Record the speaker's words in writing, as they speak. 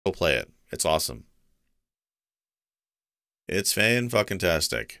Go play it. It's awesome. It's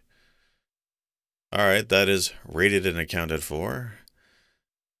fan-fucking-tastic. Alright, that is rated and accounted for.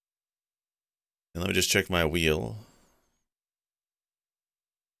 And let me just check my wheel.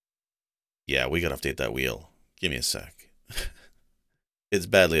 Yeah, we gotta update that wheel. Give me a sec. It's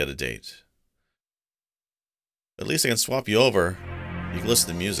badly out of date. At least I can swap you over. You can listen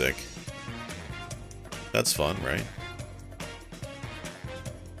to music. That's fun, right?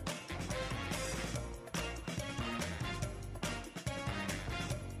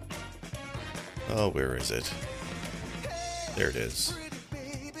 Oh, where is it? There it is.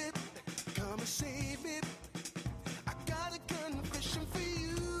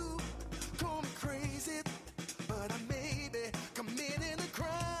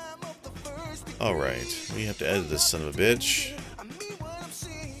 Alright, we have to edit this son of a bitch.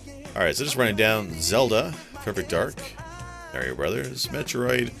 Alright, so just running down Zelda, Perfect Dark, Mario Brothers,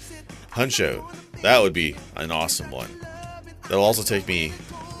 Metroid, Punch-Out. That would be an awesome one. That'll also take me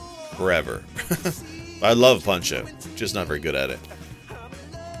forever. I love Punch-Out, just not very good at it.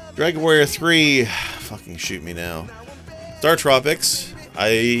 Dragon Warrior 3, fucking shoot me now. Star Tropics,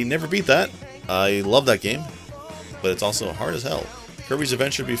 I never beat that. I love that game, but it's also hard as hell. Kirby's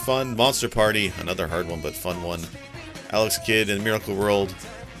Adventure would be fun. Monster Party, another hard one but fun one. Alex Kidd and Miracle World.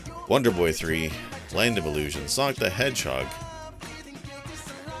 Wonder Boy 3. Land of Illusion. Sonic the Hedgehog.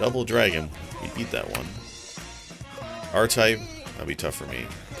 Double Dragon. We beat that one. R-Type. That'd be tough for me.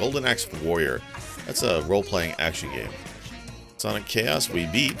 Golden Axe Warrior. That's a role-playing action game. Sonic Chaos. We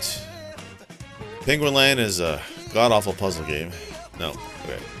beat. Penguin Land is a god-awful puzzle game. No.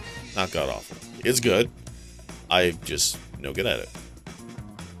 Okay. Not god-awful. It's good. I just no good at it.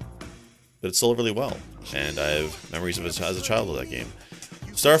 But it's sold really well, and I have memories of it as a child of that game.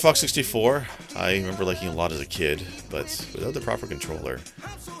 Star Fox 64, I remember liking a lot as a kid, but without the proper controller.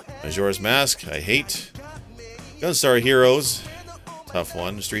 Majora's Mask, I hate. Gunstar Heroes, tough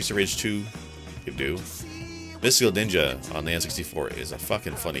one. Streets of Rage 2, could do. Mystical Ninja on the N64 is a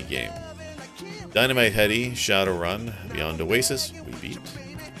fucking funny game. Dynamite Heady, Shadowrun, Beyond Oasis, we beat.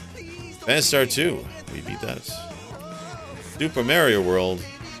 Phantasy 2, we beat that. Super Mario World,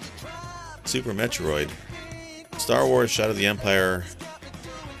 Super Metroid, Star Wars Shadow of the Empire.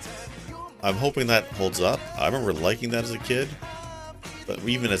 I'm hoping that holds up. I remember liking that as a kid, but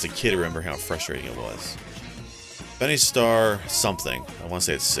even as a kid I remember how frustrating it was. Penny Star something. I want to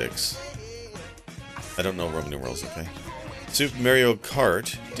say it's 6. I don't know Roman numerals, okay. Super Mario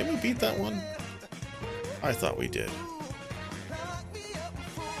Kart. Did we beat that one? I thought we did.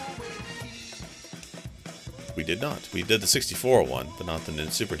 We did not. We did the 64 one, but not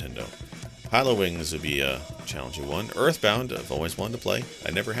the Super Nintendo. Halo Wings would be a challenging one. Earthbound, I've always wanted to play.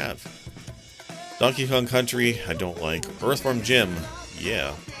 I never have. Donkey Kong Country, I don't like. Earthworm Jim,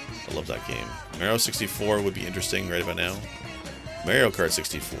 yeah. I love that game. Mario 64 would be interesting right about now. Mario Kart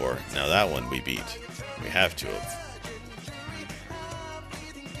 64, now that one we beat. We have to have.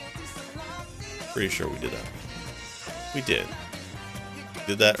 Pretty sure we did that. We did.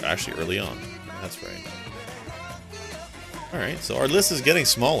 Did that actually early on. That's right. Alright, so our list is getting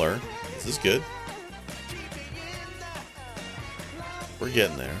smaller. This is good. We're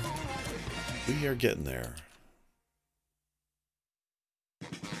getting there. We are getting there.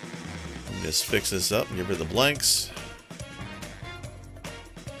 Let me just fix this up and get rid of the blanks.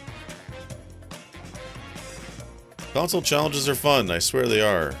 Console challenges are fun, I swear they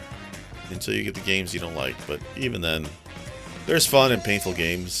are. Until you get the games you don't like, but even then, there's fun in painful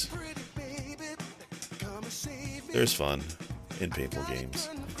games. There's fun in painful games.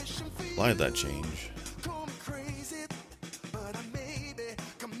 Why did that change?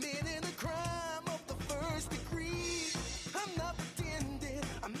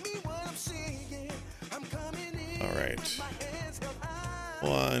 Alright.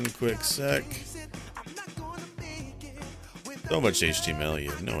 One quick sec. So much HTML, you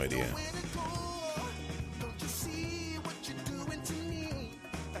have no idea.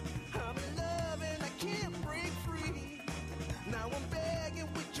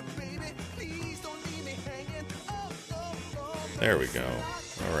 There we go.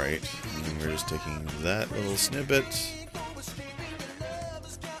 Alright. And we're just taking that little snippet.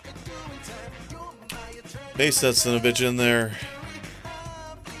 Paste that son of a bitch in there.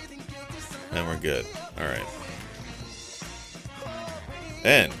 And we're good. Alright.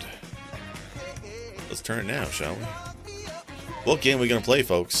 And let's turn it now, shall we? What game are we gonna play,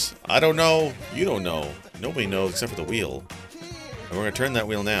 folks? I don't know. You don't know. Nobody knows except for the wheel. And we're gonna turn that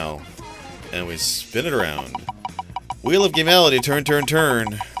wheel now. And we spin it around. Wheel of Gamelity, turn, turn,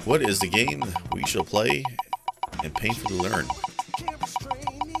 turn. What is the game we shall play and painfully learn?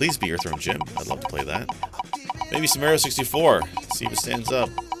 Please be Earthworm Jim. I'd love to play that. Maybe some Mario 64. See if it stands up.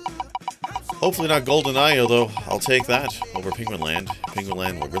 Hopefully not GoldenEye, although I'll take that over Penguin Land. Penguin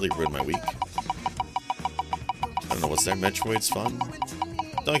Land will really ruin my week. I don't know what's there. Metroid's fun.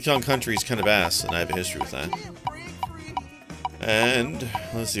 Donkey Kong Country's kind of ass, and I have a history with that. And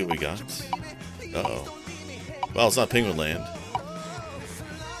let's see what we got. Uh-oh. Well, it's not Penguin Land.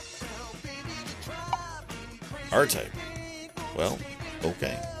 R-Type. Well,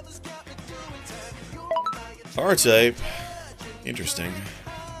 okay. R-Type. Interesting.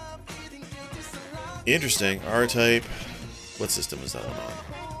 Interesting. R-Type. What system is that one on?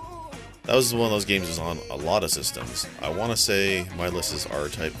 That was one of those games that was on a lot of systems. I want to say my list is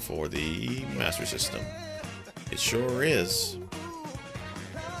R-Type for the Master System. It sure is.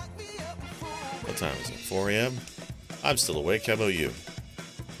 What time is it? 4 a.m.? I'm still awake. How about you?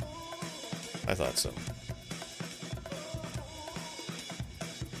 I thought so.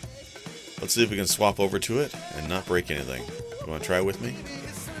 Let's see if we can swap over to it and not break anything. You want to try with me?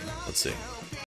 Let's see.